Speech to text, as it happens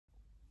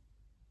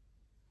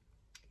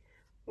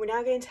We're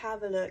now going to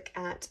have a look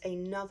at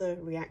another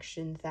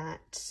reaction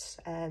that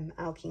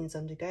alkenes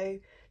undergo.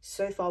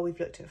 So far we've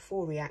looked at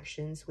 4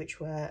 reactions, which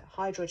were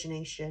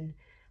hydrogenation,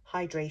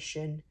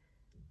 hydration,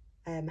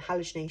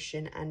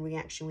 halogenation and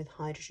reaction with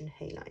hydrogen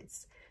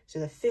halides. So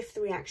the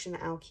 5th reaction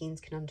that alkenes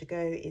can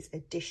undergo is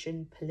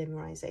addition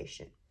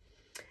polymerization.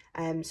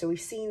 So we've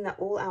seen that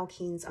all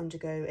alkenes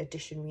undergo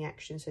addition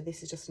reactions. So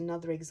this is just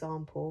another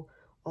example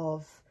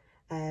of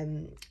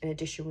an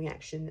addition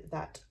reaction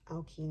that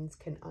alkenes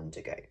can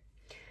undergo.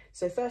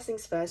 So first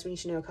things first, we need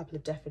to know a couple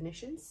of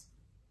definitions.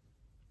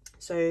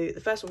 So the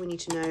first one we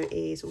need to know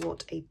is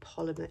what a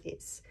polymer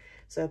is.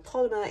 So a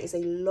polymer is a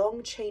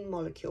long chain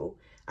molecule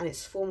and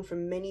it's formed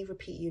from many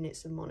repeat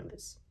units of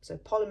monomers. So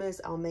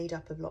polymers are made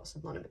up of lots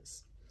of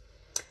monomers.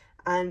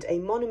 And a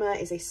monomer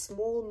is a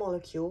small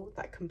molecule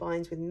that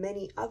combines with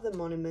many other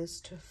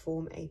monomers to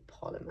form a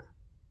polymer.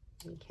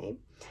 Okay,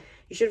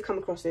 you should have come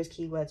across those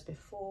keywords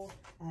before,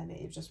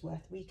 it was just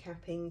worth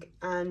recapping.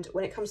 And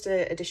when it comes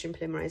to addition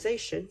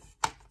polymerization,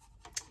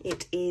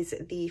 it is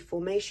the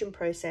formation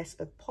process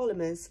of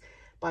polymers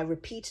by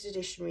repeated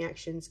addition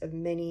reactions of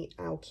many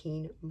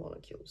alkene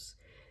molecules.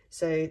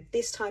 So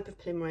this type of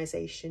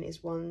polymerization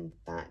is one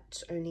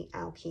that only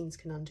alkenes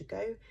can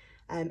undergo.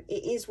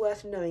 It is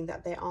worth knowing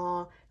that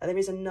there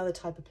is another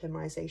type of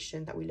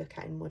polymerization that we look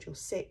at in module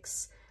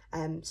 6.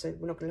 So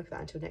we're not going to look at that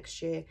until next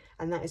year,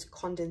 and that is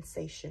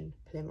condensation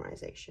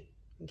polymerization.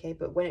 Okay,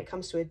 but when it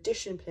comes to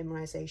addition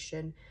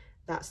polymerization,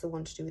 that's the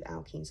one to do with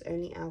alkenes.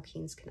 Only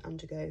alkenes can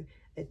undergo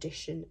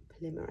addition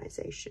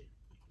polymerization.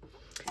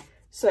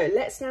 So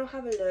let's now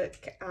have a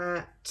look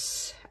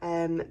at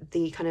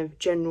the kind of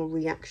general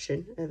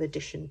reaction of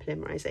addition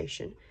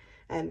polymerization.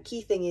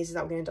 Key thing is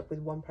that we're going to end up with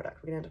one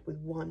product. We're going to end up with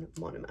one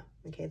monomer.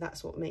 Okay,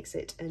 that's what makes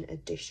it an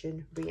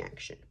addition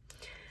reaction.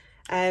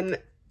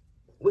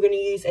 We're going to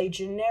use a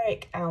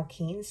generic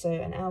alkene. So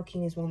an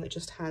alkene is one that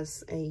just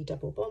has a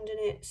double bond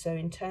in it. So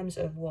in terms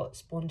of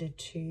what's bonded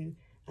to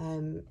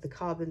the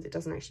carbons, it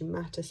doesn't actually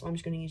matter. So I'm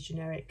just going to use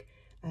generic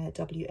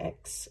W,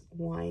 X,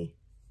 Y,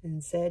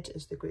 and Z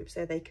as the groups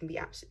there. They can be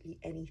absolutely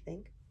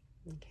anything.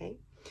 Okay.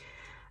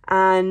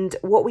 And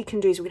what we can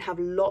do is we can have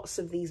lots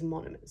of these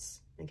monomers.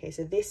 Okay,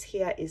 so this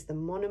here is the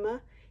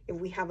monomer. If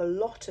we have a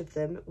lot of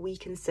them, we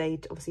can say,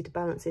 obviously to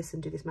balance this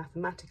and do this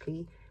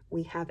mathematically,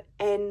 we have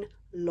n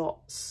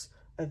lots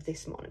of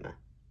this monomer.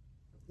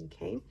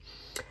 Okay,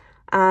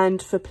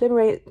 and for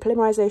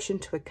polymerization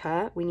to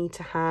occur, we need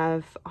to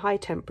have high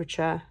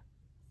temperature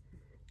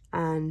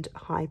and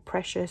high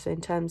pressure. So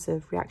in terms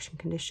of reaction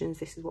conditions,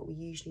 this is what we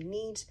usually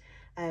need,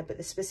 but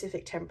the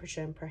specific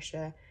temperature and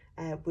pressure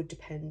would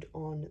depend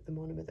on the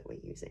monomer that we're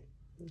using.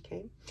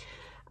 Okay.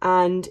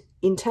 And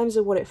in terms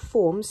of what it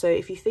forms, so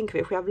if you think of it,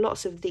 if we have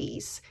lots of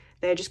these,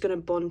 they're just going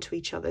to bond to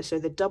each other. So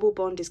the double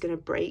bond is going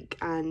to break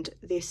and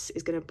this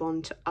is going to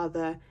bond to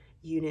other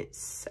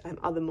units,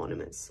 other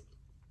monomers.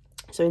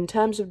 So in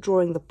terms of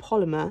drawing the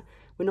polymer,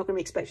 we're not going to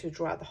be expected to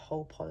draw out the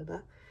whole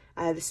polymer.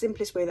 The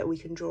simplest way that we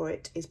can draw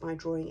it is by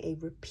drawing a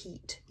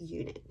repeat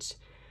unit.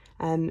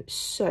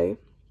 So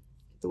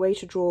the way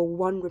to draw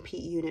one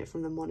repeat unit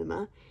from the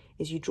monomer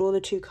is you draw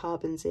the 2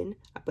 carbons in,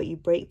 but you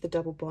break the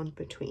double bond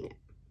between it.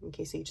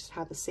 Okay, so you just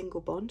have a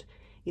single bond.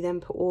 You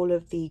then put all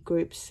of the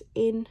groups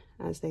in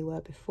as they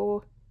were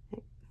before,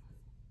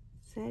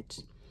 Z.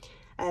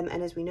 And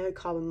as we know,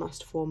 carbon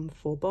must form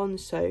 4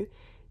 bonds. So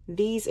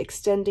these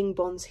extending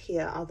bonds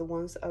here are the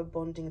ones that are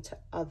bonding to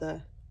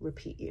other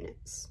repeat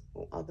units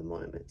or other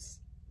monomers.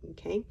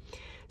 Okay,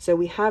 so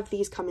we have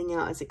these coming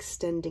out as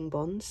extending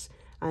bonds,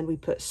 and we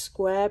put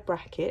square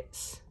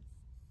brackets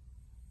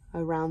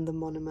around the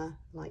monomer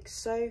like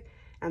so.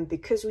 And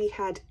because we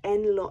had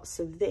n lots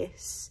of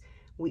this,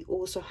 we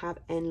also have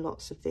n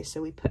lots of this.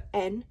 So we put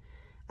n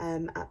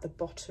at the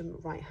bottom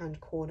right hand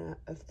corner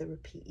of the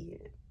repeat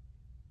unit.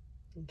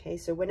 Okay,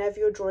 so whenever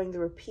you're drawing the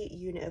repeat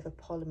unit of a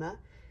polymer,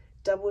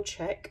 double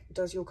check,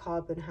 do your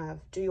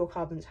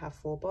carbons have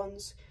 4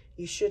 bonds?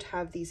 You should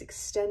have these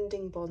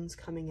extending bonds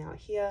coming out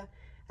here,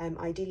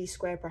 ideally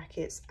square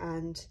brackets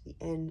and the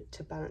n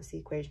to balance the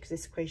equation, because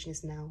this equation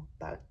is now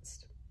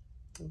balanced.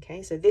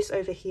 Okay, so this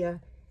over here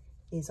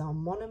is our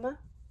monomer.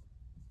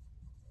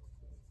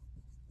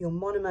 Your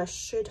monomer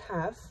should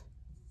have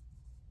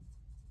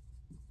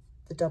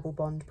the double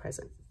bond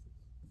present.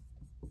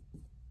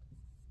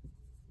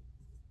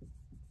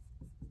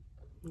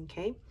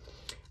 Okay,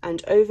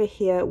 and over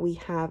here we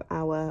have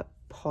our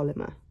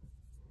polymer.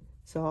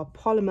 So our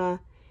polymer,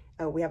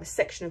 we have a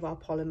section of our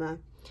polymer.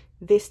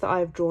 This that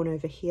I've drawn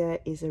over here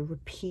is a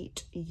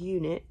repeat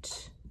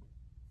unit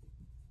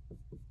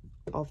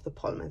of the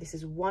polymer. This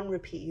is one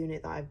repeat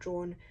unit that I've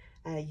drawn.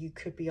 You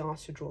could be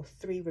asked to draw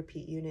 3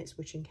 repeat units,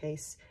 which in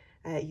case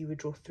you would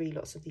draw 3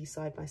 lots of these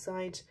side by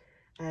side,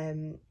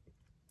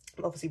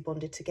 obviously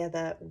bonded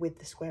together with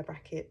the square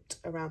bracket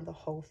around the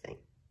whole thing.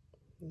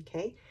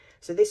 Okay,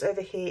 so this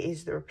over here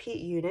is the repeat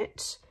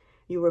unit.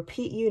 Your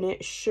repeat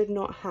unit should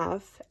not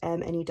have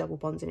any double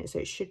bonds in it, so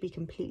it should be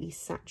completely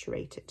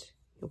saturated.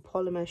 Your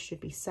polymer should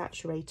be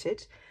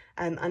saturated,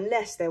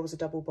 unless there was a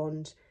double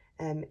bond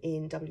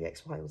in W,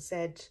 X, Y, or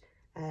Z.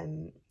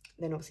 then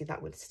obviously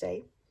that would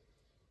stay.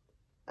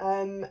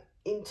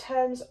 In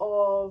terms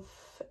of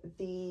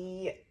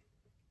the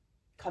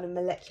kind of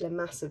molecular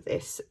mass of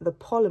this, the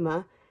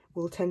polymer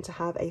will tend to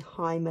have a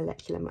high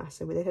molecular mass.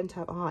 So they tend to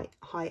have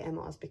high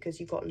MRs because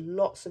you've got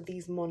lots of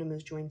these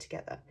monomers joined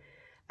together.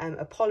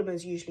 A polymer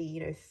is usually,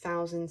 you know,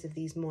 thousands of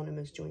these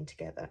monomers joined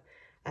together.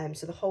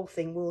 So the whole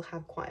thing will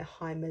have quite a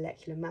high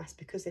molecular mass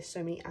because there's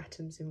so many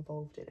atoms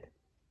involved in it.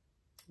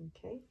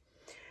 Okay,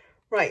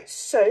 right,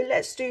 so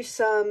let's do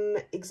some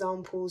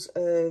examples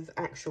of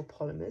actual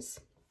polymers,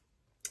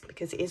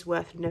 because it is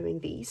worth knowing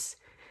these.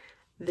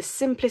 The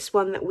simplest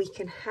one that we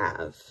can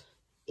have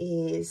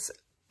is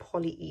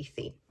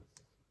polyethylene.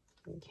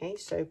 Okay,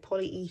 so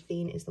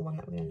polyethylene is the one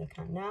that we're going to look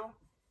at now.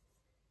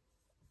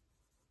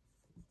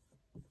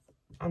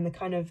 And the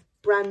kind of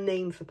brand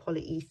name for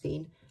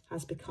polyethylene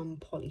has become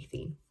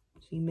polythene.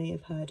 So you may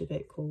have heard of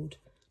it called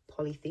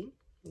polythene.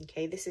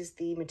 Okay, this is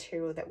the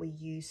material that we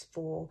use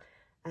for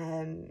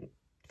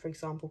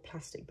example,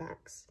 plastic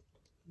bags.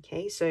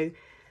 Okay, so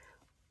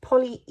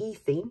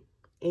polyethylene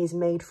is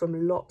made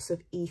from lots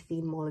of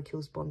ethene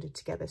molecules bonded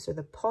together. So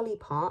the poly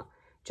part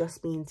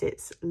just means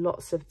it's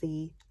lots of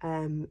the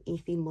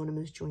ethene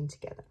monomers joined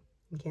together.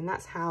 Okay, and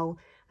that's how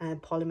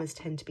polymers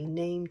tend to be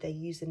named. They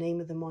use the name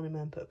of the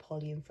monomer and put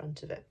poly in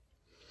front of it.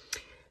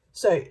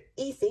 So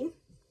ethene,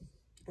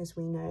 as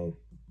we know,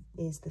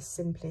 is the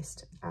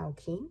simplest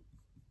alkene.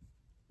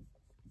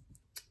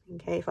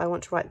 Okay, if I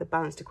want to write the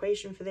balanced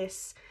equation for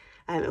this,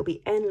 it'll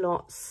be n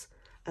lots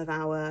of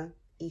our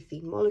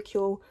ethene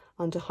molecule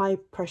under high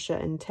pressure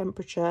and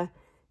temperature.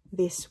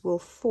 This will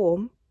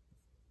form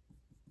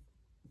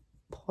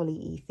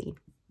polyethylene.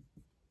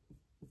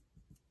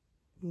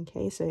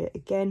 Okay, so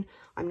again,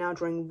 I'm now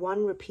drawing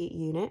one repeat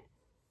unit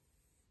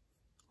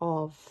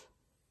of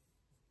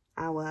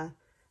our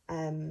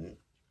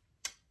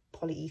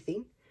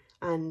polyethylene,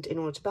 and in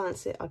order to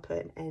balance it, I put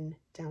an N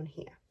down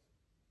here.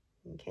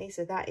 Okay,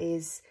 so that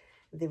is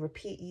the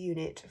repeat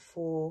unit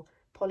for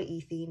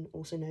polyethylene,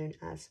 also known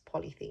as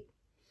polythene.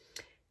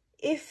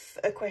 If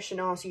a question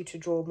asks you to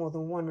draw more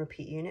than one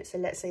repeat unit, so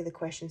let's say the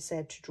question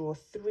said to draw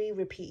 3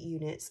 repeat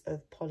units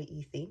of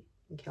polyethylene,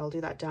 okay, I'll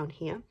do that down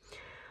here.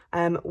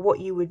 What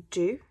you would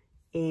do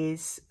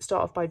is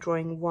start off by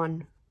drawing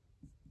one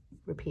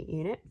repeat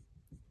unit.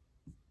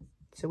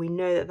 So we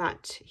know that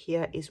that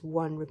here is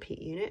one repeat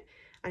unit,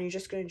 and you're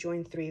just going to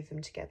join 3 of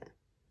them together.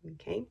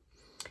 Okay,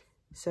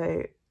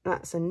 so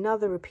that's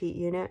another repeat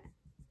unit,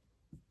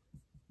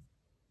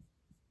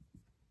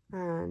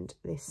 and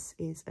this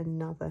is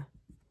another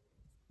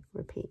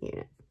repeat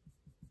unit.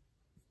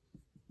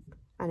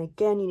 And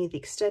again, you need the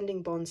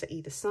extending bonds at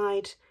either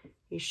side.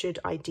 You should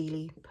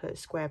ideally put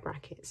square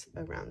brackets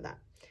around that.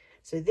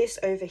 So this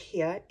over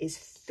here is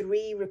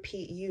 3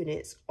 repeat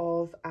units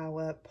of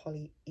our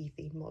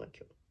polyethylene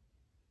molecule.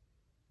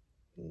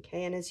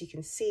 Okay, and as you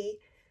can see,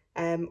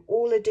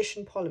 all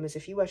addition polymers,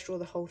 if you were to draw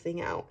the whole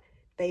thing out,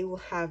 they will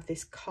have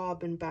this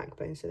carbon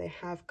backbone. So they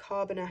have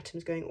carbon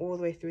atoms going all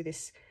the way through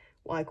this,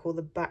 what I call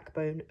the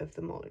backbone of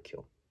the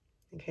molecule.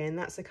 Okay, and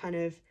that's a kind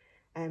of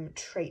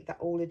trait that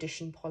all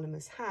addition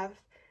polymers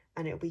have,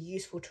 and it'll be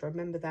useful to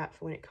remember that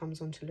for when it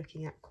comes on to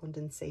looking at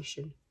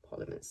condensation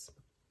polymers.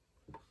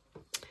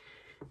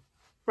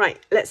 Right,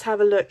 let's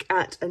have a look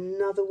at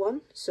another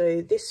one.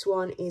 So this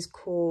one is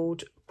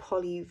called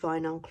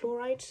polyvinyl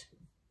chloride.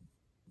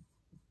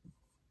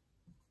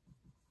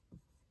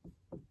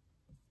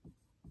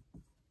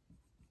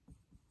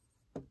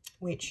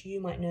 Which you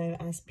might know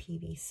as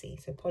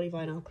PVC. So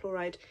polyvinyl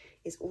chloride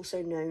is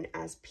also known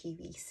as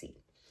PVC.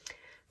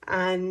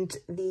 And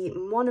the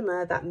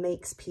monomer that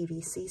makes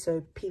PVC,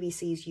 so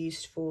PVC is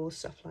used for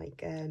stuff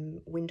like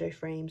window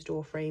frames,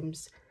 door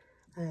frames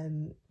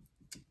in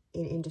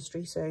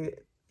industry. So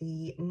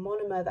the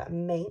monomer that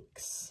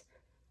makes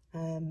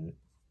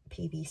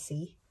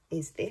PVC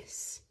is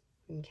this.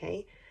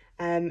 Okay,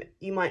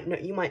 you might know,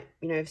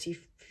 if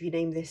you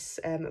name this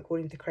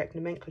according to the correct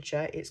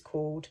nomenclature, it's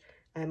called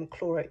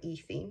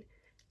chloroethene,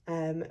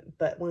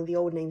 but one of the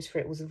old names for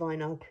it was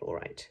vinyl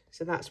chloride.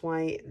 So that's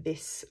why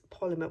this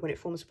polymer, when it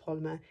forms a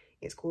polymer,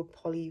 it's called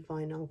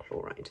polyvinyl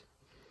chloride.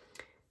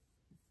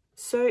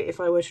 So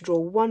if I were to draw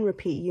one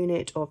repeat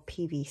unit of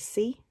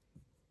PVC,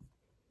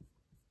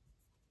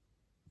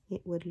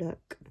 it would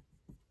look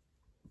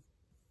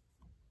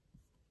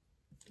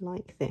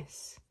like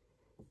this.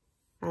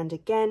 And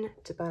again,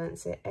 to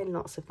balance it, n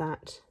lots of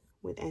that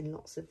with n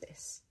lots of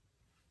this.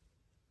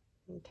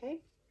 Okay.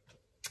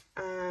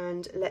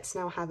 And let's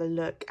now have a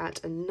look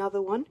at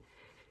another one.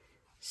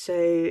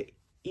 So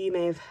you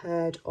may have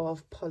heard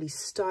of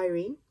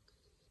polystyrene.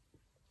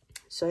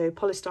 So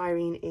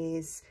polystyrene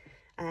is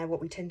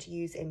what we tend to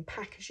use in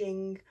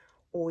packaging,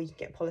 or you can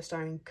get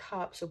polystyrene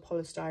cups or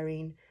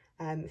polystyrene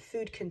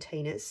food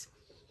containers.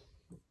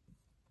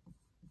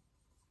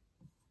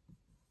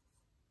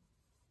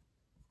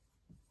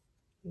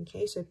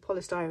 Okay, so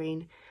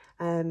polystyrene,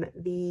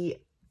 the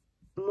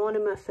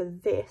monomer for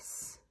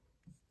this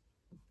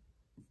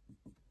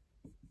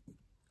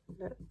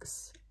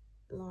looks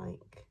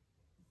like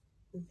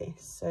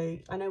this. So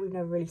I know we've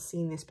never really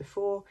seen this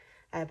before,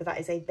 but that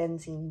is a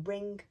benzene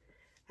ring.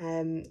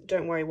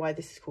 Don't worry why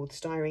this is called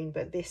styrene,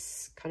 but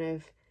this kind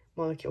of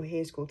molecule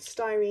here is called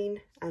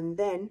styrene. And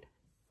then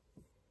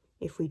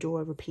if we draw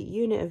a repeat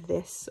unit of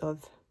this,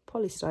 of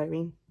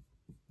polystyrene,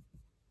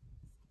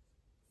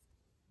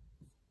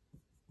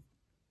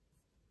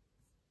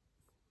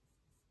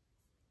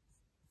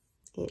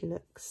 it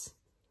looks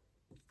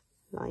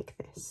like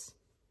this.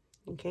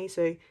 Okay,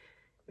 so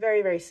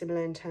very, very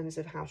similar in terms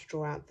of how to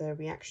draw out the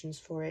reactions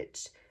for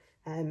it.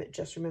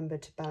 Just remember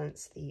to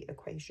balance the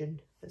equation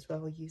as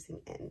well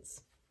using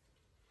ends.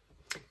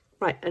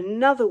 Right,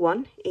 another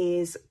one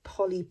is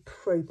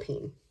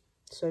polypropene.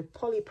 So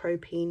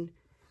polypropene,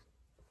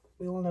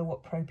 we all know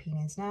what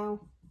propene is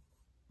now.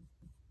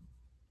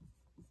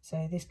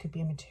 So this could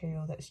be a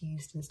material that's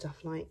used in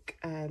stuff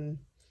like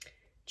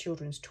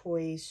children's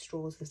toys,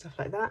 straws and stuff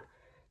like that.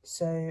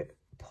 So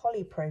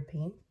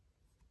polypropene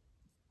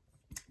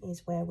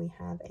is where we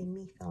have a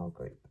methyl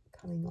group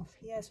coming off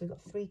here. So we've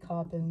got 3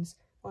 carbons,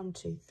 1,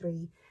 2,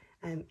 3,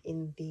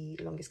 in the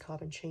longest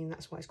carbon chain.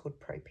 That's why it's called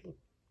propene.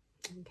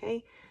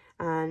 Okay,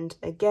 and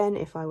again,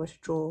 if I were to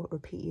draw a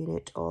repeat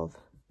unit of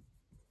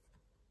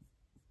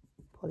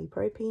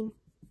polypropene,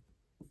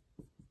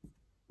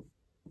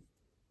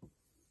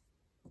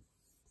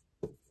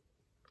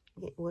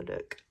 it will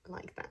look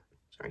like that.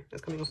 Sorry,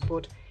 that's coming off the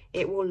board.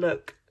 It will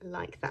look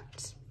like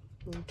that.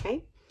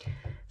 Okay,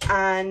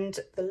 and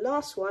the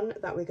last one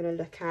that we're going to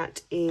look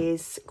at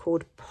is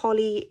called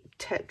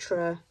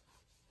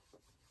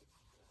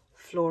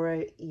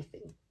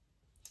polytetrafluoroethene.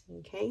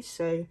 Okay,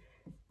 so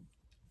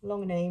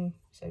long name,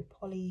 so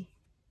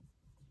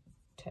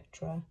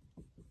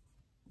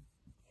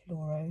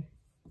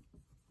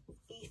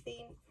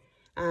polytetrafluoroethene,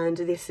 and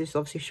this is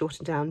obviously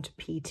shortened down to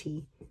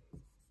PTFE.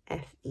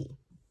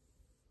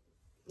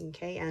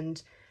 Okay,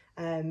 and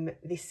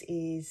this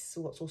is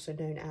what's also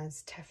known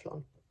as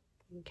Teflon.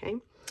 Okay,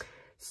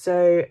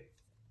 so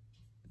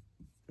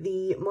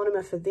the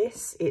monomer for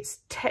this, it's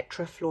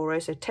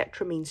tetrafluoro, so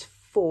tetra means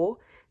 4,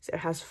 so it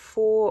has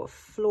 4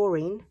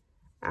 fluorine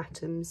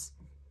atoms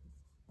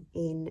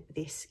in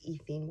this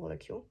ethene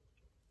molecule,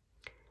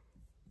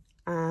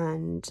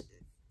 and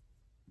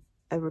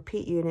a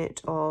repeat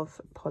unit of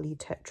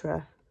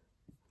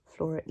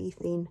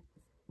polytetrafluoroethene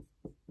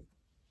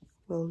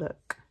will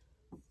look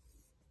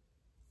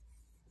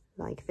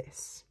like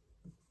this.